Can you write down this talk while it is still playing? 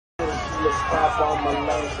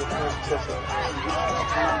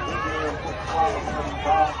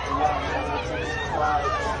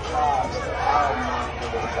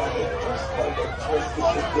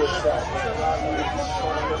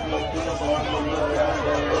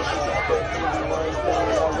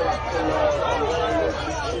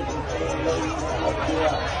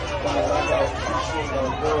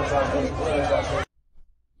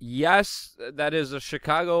Yes, that is a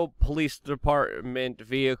Chicago Police Department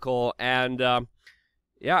vehicle, and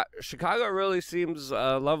yeah, Chicago really seems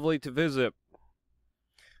lovely to visit.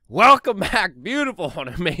 Welcome back, beautiful and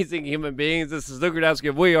amazing human beings. This is Luke Rudowski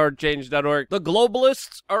of WeAreChange.org. The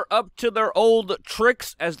globalists are up to their old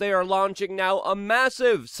tricks as they are launching now a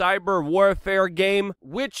massive cyber warfare game,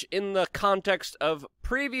 which in the context of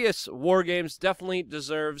previous war games definitely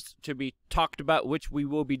deserves to be talked about, which we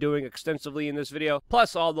will be doing extensively in this video,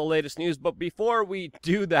 plus all the latest news. But before we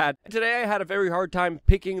do that, today I had a very hard time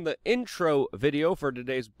picking the intro video for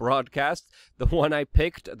today's broadcast. The one I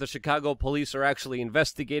picked, the Chicago police are actually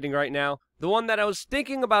investigating right now. The one that I was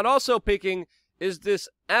thinking about also picking is this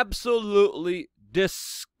absolutely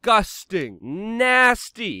disgusting,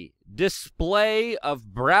 nasty display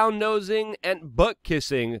of brown-nosing and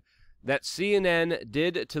butt-kissing that CNN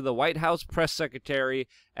did to the White House press secretary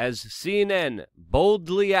as CNN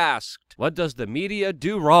boldly asked, what does the media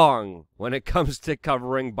do wrong when it comes to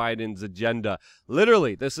covering Biden's agenda?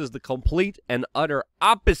 Literally, this is the complete and utter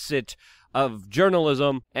opposite of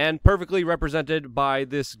journalism, and perfectly represented by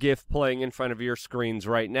this GIF playing in front of your screens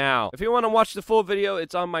right now. If you want to watch the full video,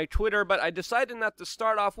 it's on my Twitter, but I decided not to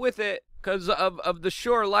start off with it because of the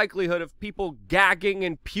sure likelihood of people gagging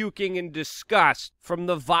and puking in disgust from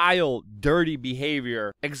the vile, dirty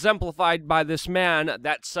behavior exemplified by this man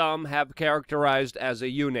that some have characterized as a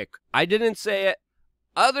eunuch. I didn't say it.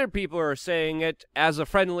 Other people are saying it. As a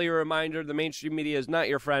friendly reminder, the mainstream media is not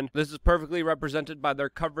your friend. This is perfectly represented by their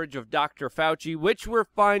coverage of Dr. Fauci, which we're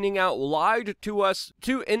finding out lied to us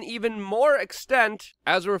to an even more extent,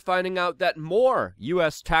 as we're finding out that more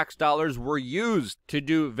U.S. tax dollars were used to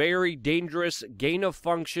do very dangerous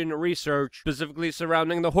gain-of-function research, specifically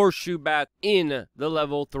surrounding the horseshoe bat in the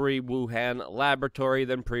Level 3 Wuhan laboratory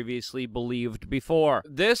than previously believed before.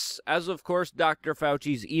 This, as of course Dr.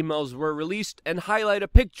 Fauci's emails were released and highlighted a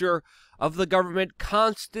picture of the government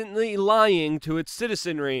constantly lying to its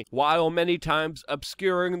citizenry, while many times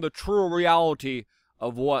obscuring the true reality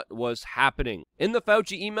of what was happening. In the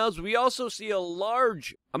Fauci emails, we also see a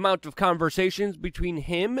large amount of conversations between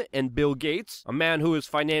him and Bill Gates, a man who is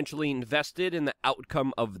financially invested in the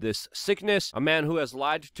outcome of this sickness, a man who has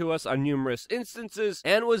lied to us on numerous instances,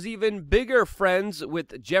 and was even bigger friends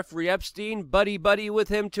with Jeffrey Epstein, buddy-buddy with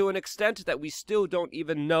him to an extent that we still don't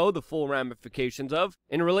even know the full ramifications of.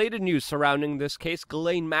 In related news surrounding this case,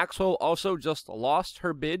 Ghislaine Maxwell also just lost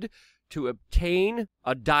her bid to obtain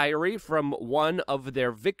a diary from one of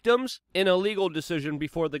their victims in a legal decision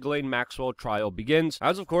before the Ghislaine Maxwell trial begins.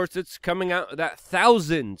 As of course, it's coming out that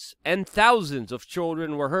thousands and thousands of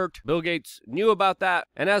children were hurt. Bill Gates knew about that,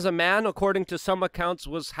 and as a man, according to some accounts,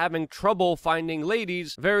 was having trouble finding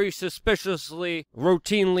ladies, very suspiciously,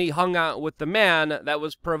 routinely hung out with the man that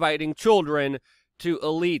was providing children to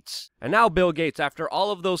elites. And now Bill Gates, after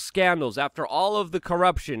all of those scandals, after all of the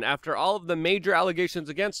corruption, after all of the major allegations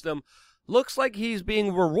against him, looks like he's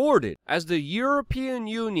being rewarded, as the European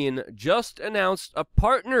Union just announced a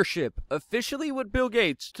partnership officially with Bill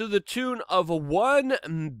Gates to the tune of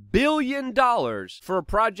 $1 billion for a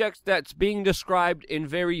project that's being described in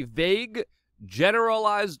very vague,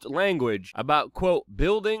 generalized language about, quote,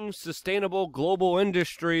 building sustainable global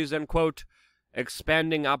industries and, quote,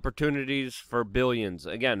 expanding opportunities for billions.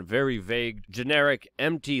 Again, very vague, generic,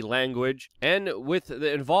 empty language. And with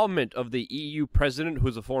the involvement of the EU president,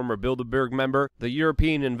 who's a former Bilderberg member, the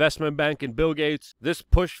European Investment Bank, and Bill Gates, this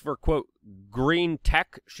push for, quote, green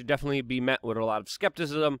tech should definitely be met with a lot of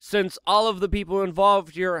skepticism, since all of the people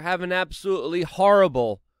involved here have an absolutely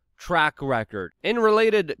horrible track record. In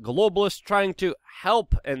related globalists trying to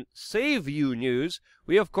help and save you news,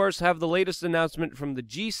 we of course have the latest announcement from the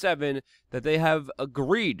G7 that they have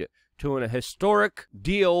agreed to a historic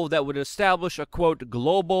deal that would establish a, quote,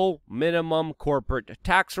 global minimum corporate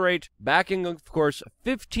tax rate, backing, of course,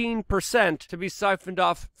 15% to be siphoned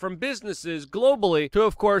off from businesses globally to,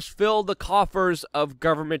 of course, fill the coffers of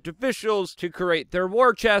government officials, to create their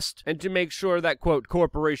war chest, and to make sure that, quote,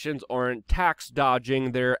 corporations aren't tax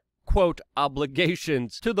dodging their, quote,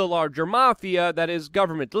 obligations to the larger mafia that is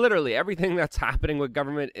government. Literally, everything that's happening with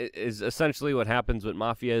government is essentially what happens with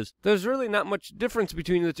mafias. There's really not much difference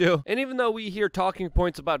between the two. And even though we hear talking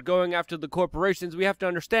points about going after the corporations, we have to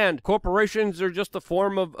understand corporations are just a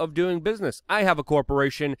form of doing business. I have a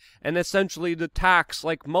corporation, and essentially the tax,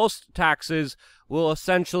 like most taxes, will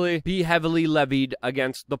essentially be heavily levied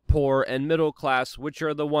against the poor and middle class, which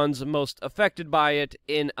are the ones most affected by it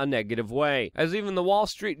in a negative way. As even the Wall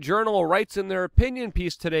Street Journal writes in their opinion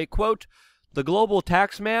piece today, quote, "The global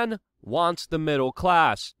tax man wants the middle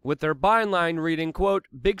class," with their byline reading, quote,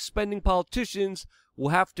 "Big spending politicians will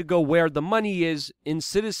have to go where the money is, in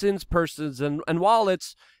citizens' purses and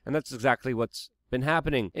wallets," and that's exactly what's been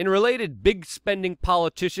happening. In related big spending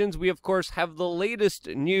politicians, we of course have the latest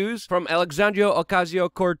news from Alexandria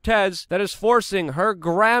Ocasio-Cortez that is forcing her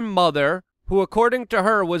grandmother, who according to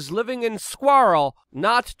her was living in squalor,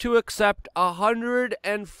 not to accept a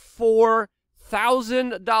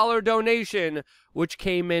 $104,000 donation which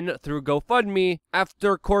came in through GoFundMe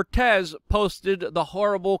after Cortez posted the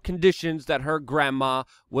horrible conditions that her grandma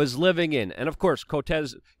was living in. And of course,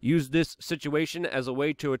 Cortez used this situation as a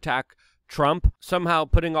way to attack Trump, somehow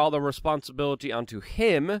putting all the responsibility onto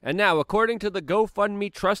him. And now, according to the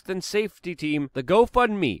GoFundMe Trust and Safety Team, the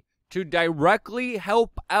GoFundMe to directly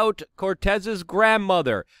help out Cortez's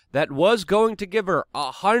grandmother that was going to give her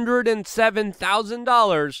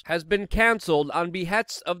 $107,000 has been canceled on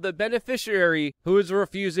behest of the beneficiary who is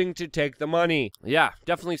refusing to take the money. Yeah,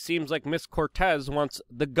 definitely seems like Miss Cortez wants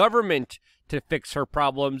the government to fix her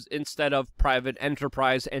problems instead of private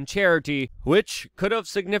enterprise and charity, which could have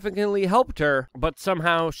significantly helped her, but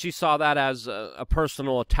somehow she saw that as a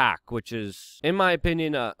personal attack, which is, in my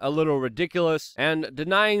opinion, a little ridiculous. And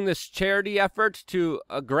denying this charity effort to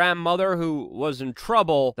a grandmother who was in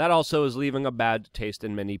trouble, that also is leaving a bad taste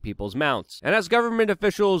in many people's mouths. And as government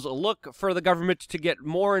officials look for the government to get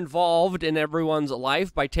more involved in everyone's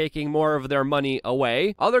life by taking more of their money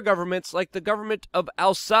away, other governments, like the government of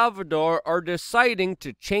El Salvador, are deciding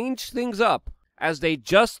to change things up as they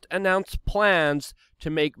just announced plans to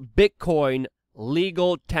make Bitcoin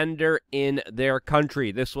legal tender in their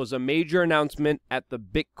country. This was a major announcement at the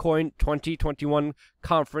Bitcoin 2021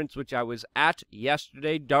 conference, which I was at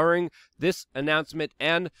yesterday during this announcement,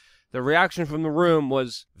 and the reaction from the room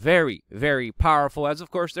was very, very powerful, as of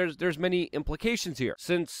course there's many implications here.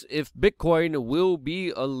 Since if Bitcoin will be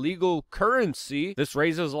a legal currency, this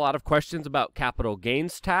raises a lot of questions about capital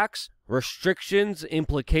gains tax, restrictions,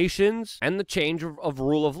 implications, and the change of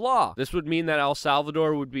rule of law. This would mean that El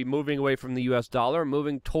Salvador would be moving away from the US dollar,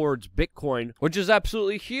 moving towards Bitcoin, which is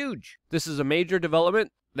absolutely huge. This is a major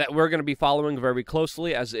development that we're going to be following very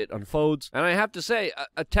closely as it unfolds. And I have to say,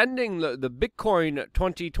 attending the Bitcoin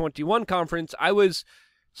 2021 conference, I was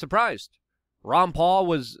surprised. Ron Paul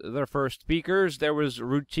was their first speakers. There was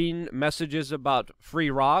routine messages about free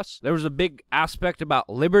Ross. There was a big aspect about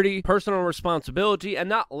liberty, personal responsibility, and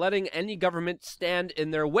not letting any government stand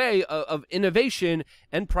in their way of innovation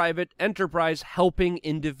and private enterprise helping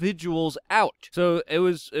individuals out. So it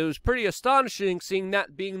was pretty astonishing seeing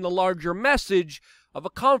that being the larger message of a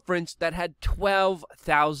conference that had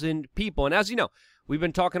 12,000 people. And as you know, we've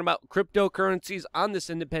been talking about cryptocurrencies on this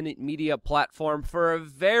independent media platform for a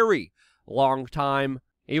very long time.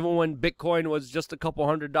 Even when Bitcoin was just a couple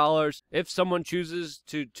 $100, if someone chooses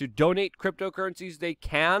to donate cryptocurrencies, they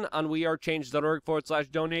can on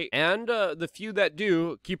wearechange.org/donate. And the few that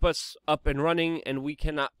do keep us up and running, and we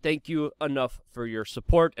cannot thank you enough for your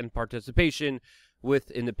support and participation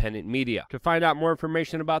with independent media. To find out more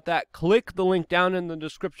information about that, click the link down in the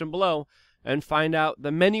description below and find out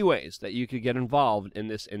the many ways that you could get involved in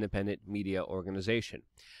this independent media organization.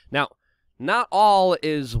 Now, not all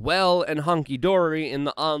is well and hunky-dory in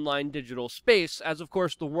the online digital space, as of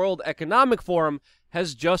course the World Economic Forum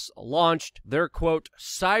has just launched their, quote,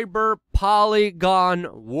 cyber Polygon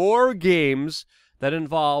war games that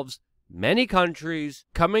involves many countries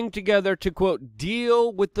coming together to, quote,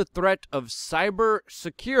 deal with the threat of cyber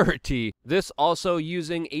security. This also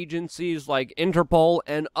using agencies like Interpol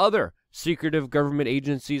and other secretive government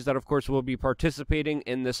agencies that, of course, will be participating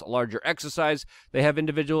in this larger exercise. They have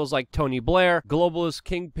individuals like Tony Blair, globalist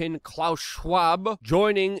kingpin Klaus Schwab,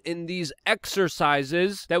 joining in these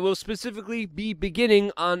exercises that will specifically be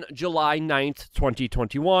beginning on July 9th,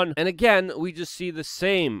 2021. And again, we just see the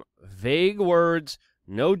same vague words,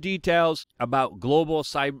 no details about global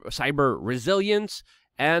cyber resilience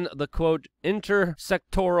and the, quote,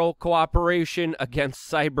 intersectoral cooperation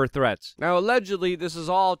against cyber threats. Now, allegedly, this is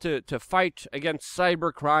all to fight against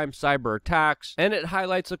cybercrime, cyber attacks, and it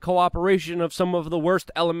highlights a cooperation of some of the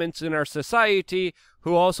worst elements in our society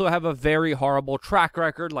who also have a very horrible track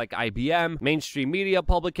record, like IBM, mainstream media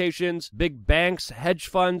publications, big banks, hedge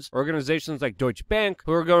funds, organizations like Deutsche Bank,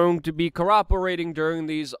 who are going to be cooperating during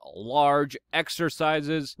these large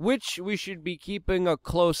exercises, which we should be keeping a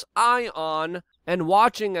close eye on and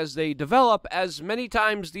watching as they develop, as many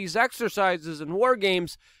times these exercises and war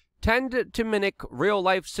games tend to mimic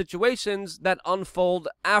real-life situations that unfold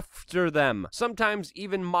after them. Sometimes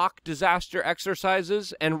even mock disaster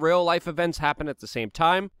exercises and real-life events happen at the same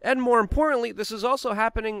time. And more importantly, this is also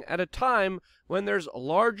happening at a time when there's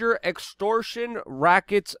larger extortion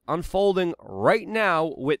rackets unfolding right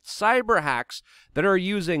now with cyber hacks that are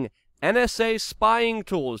using NSA spying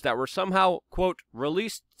tools that were somehow, quote,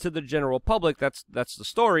 released to the general public, that's the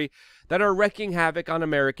story, that are wreaking havoc on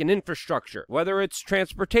American infrastructure. Whether it's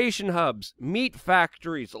transportation hubs, meat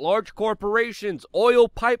factories, large corporations, oil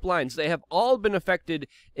pipelines, they have all been affected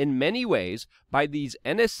in many ways by these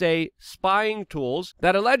NSA spying tools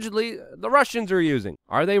that allegedly the Russians are using.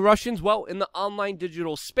 Are they Russians? Well, in the online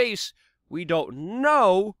digital space, we don't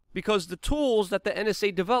know, because the tools that the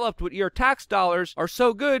NSA developed with your tax dollars are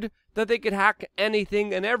so good that they could hack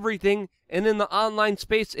anything and everything, and in the online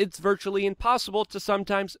space it's virtually impossible to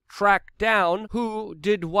sometimes track down who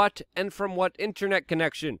did what and from what internet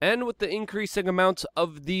connection. And with the increasing amounts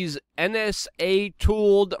of these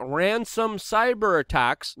NSA-tooled ransom cyber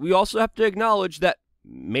attacks, we also have to acknowledge that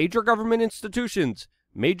major government institutions,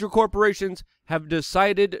 major corporations have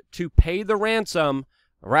decided to pay the ransom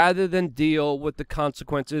rather than deal with the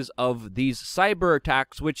consequences of these cyber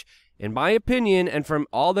attacks, which, in my opinion, and from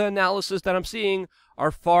all the analysis that I'm seeing,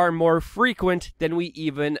 are far more frequent than we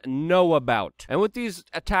even know about. And with these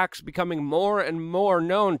attacks becoming more and more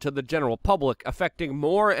known to the general public, affecting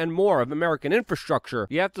more and more of American infrastructure,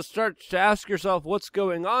 you have to start to ask yourself what's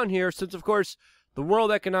going on here, since, of course, the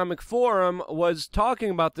World Economic Forum was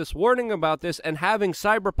talking about this, warning about this, and having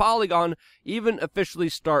Cyber Polygon even officially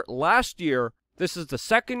start last year. This is the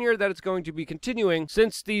second year that it's going to be continuing,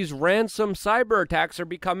 since these ransom cyber attacks are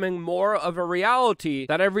becoming more of a reality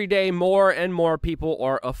that every day more and more people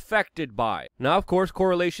are affected by. Now, of course,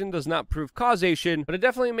 correlation does not prove causation, but it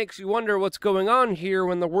definitely makes you wonder what's going on here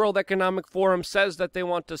when the World Economic Forum says that they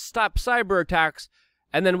want to stop cyber attacks,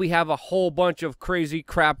 and then we have a whole bunch of crazy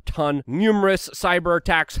crap ton, numerous cyber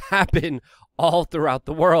attacks happen all throughout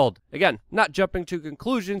the world. Again, not jumping to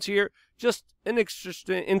conclusions here, just an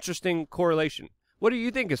interesting correlation. What do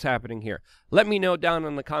you think is happening here? Let me know down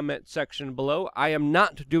in the comment section below. I am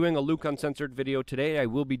not doing a Luke Uncensored video today. I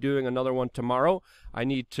will be doing another one tomorrow. I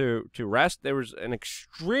need to rest. There was an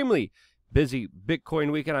extremely busy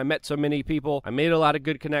Bitcoin weekend. I met so many people. I made a lot of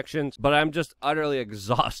good connections, but I'm just utterly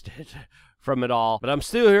exhausted from it all. But I'm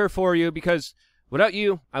still here for you, because without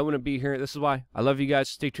you, I wouldn't be here. This is why. I love you guys.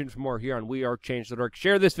 Stay tuned for more here on WeAreChange.org.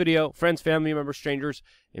 Share this video. Friends, family members, strangers.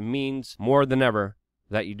 It means more than ever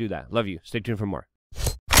that you do that. Love you. Stay tuned for more.